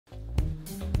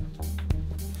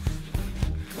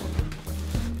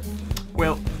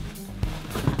Well,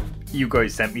 you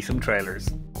guys sent me some trailers.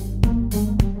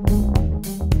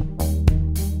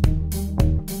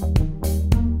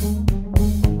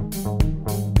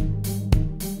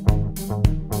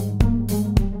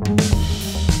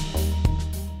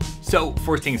 So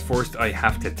first things first, I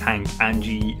have to thank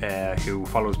Angie who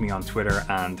follows me on Twitter,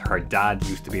 and her dad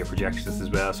used to be a projectionist as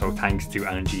well, so thanks to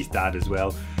Angie's dad as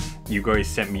well. You guys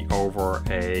sent me over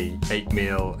a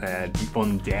 8mm The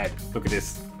Undead. Look at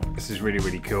this. This is really,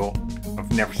 really cool.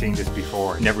 I've never seen this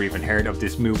before, never even heard of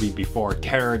this movie before.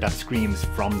 Terror that screams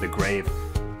from the grave.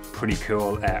 Pretty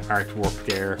cool artwork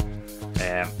there.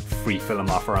 Free film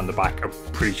offer on the back. I'm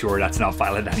pretty sure that's not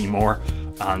valid anymore.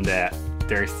 And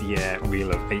there's the reel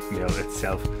of 8mm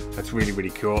itself. That's really,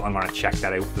 really cool. I'm gonna check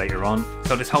that out later on.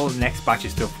 So this whole next batch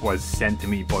of stuff was sent to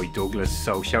me by Douglas,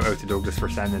 so shout out to Douglas for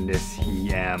sending this.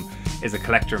 He is a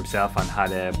collector himself and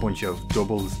had a bunch of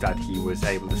doubles that he was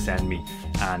able to send me,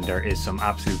 and there is some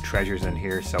absolute treasures in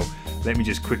here, so let me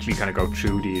just quickly kind of go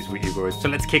through these with you guys. So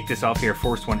let's kick this off here.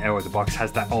 First one out of the box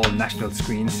has that old National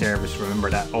Screen Service. Remember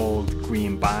that old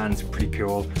green band's pretty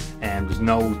cool, and there's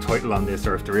no title on this,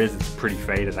 or if there is, it's pretty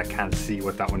faded. I can't see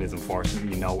what that one is,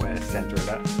 unfortunately. No center of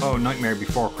that. Oh, Nightmare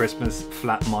Before Christmas,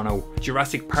 flat mono.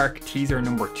 Jurassic Park teaser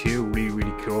number 2, really,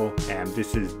 really cool.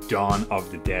 This is Dawn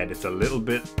of the Dead. It's a little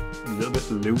bit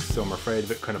loose, so I'm afraid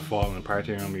of it kind of falling apart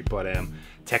here on me, but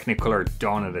Technicolor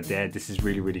Dawn of the Dead. This is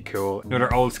really, really cool.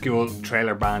 Another old school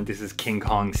trailer band. This is King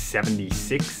Kong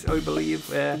 76, I believe.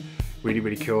 Really,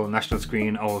 really cool. National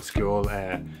Screen, old school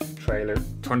trailer.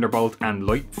 Thunderbolt and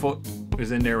Lightfoot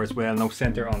is in there as well. No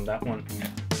center on that one.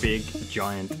 Big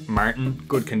giant Martin,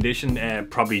 good condition.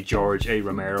 Probably George A.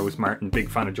 Romero's Martin. Big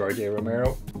fan of George A.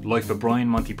 Romero. Life of Brian,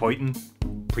 Monty Python.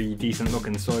 Pretty decent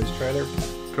looking size trailer.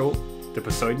 Cool. The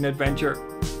Poseidon Adventure.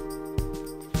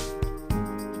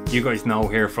 You guys know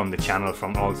here from the channel,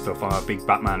 from old stuff, I'm a big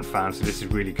Batman fan, so this is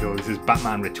really cool. This is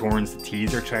Batman Returns, the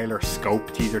teaser trailer,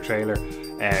 Scope teaser trailer.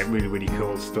 Really, really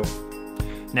cool stuff.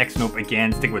 Next one up,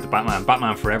 again, stick with the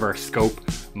Batman Forever, Scope,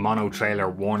 mono trailer,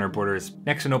 Warner Brothers.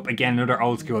 Next one up, again, another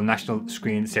old school National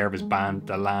Screen Service band,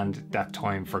 The Land That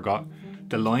Time Forgot.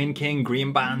 The Lion King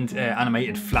green band,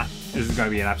 animated flat. This is going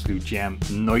to be an absolute gem.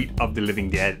 Night of the Living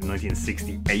Dead,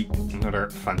 1968. Another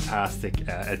fantastic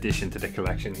addition to the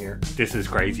collection here. This is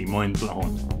crazy, mind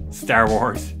blown. Star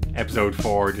Wars Episode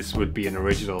 4. This would be an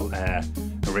original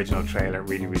trailer.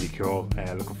 Really, really cool.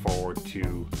 Looking forward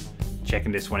to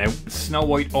checking this one out. Snow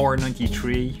White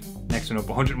R93. Next one up,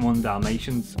 101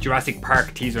 Dalmatians. Jurassic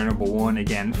Park teaser number 1,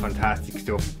 again, fantastic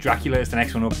stuff. Dracula is the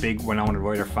next one up, big Winona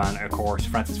Ryder fan, of course.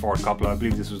 Francis Ford Coppola, I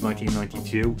believe this was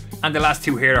 1992. And the last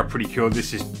two here are pretty cool.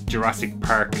 This is Jurassic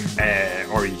Park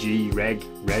Reg,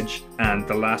 and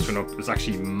the last one up is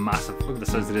actually massive. Look at the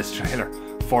size of this trailer.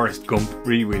 Forrest Gump,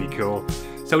 really, really cool.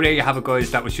 So there you have it,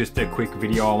 guys. That was just a quick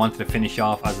video. I wanted to finish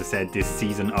off, as I said, this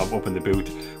season of Up in the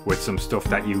Booth with some stuff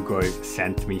that you guys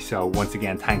sent me. So once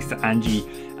again, thanks to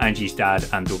Angie's dad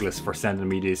and Douglas for sending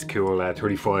me this cool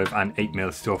 35 and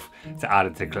 8mm stuff to add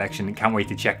it to the collection. Can't wait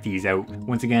to check these out.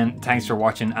 Once again, thanks for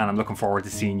watching, and I'm looking forward to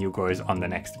seeing you guys on the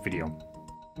next video.